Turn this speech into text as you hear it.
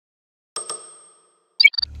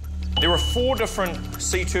There are 4 different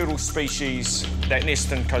sea turtle species that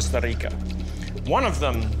nest in Costa Rica. One of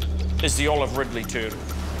them is the olive ridley turtle.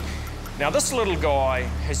 Now, this little guy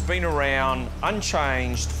has been around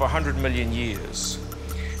unchanged for 100 million years,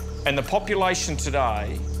 and the population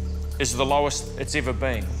today is the lowest it's ever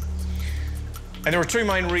been. And there are 2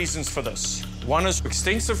 main reasons for this. One is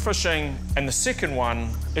extensive fishing, and the second one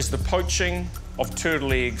is the poaching of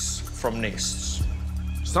turtle eggs from nests.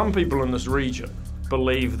 Some people in this region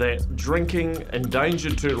believe that drinking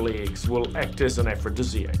endangered turtle eggs will act as an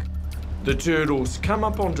aphrodisiac. The turtles come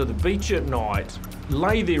up onto the beach at night,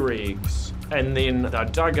 lay their eggs, and then they're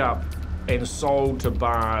dug up and sold to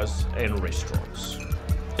bars and restaurants.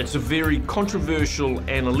 It's a very controversial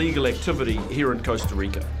and illegal activity here in Costa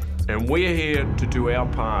Rica, and we're here to do our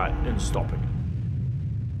part in stopping it.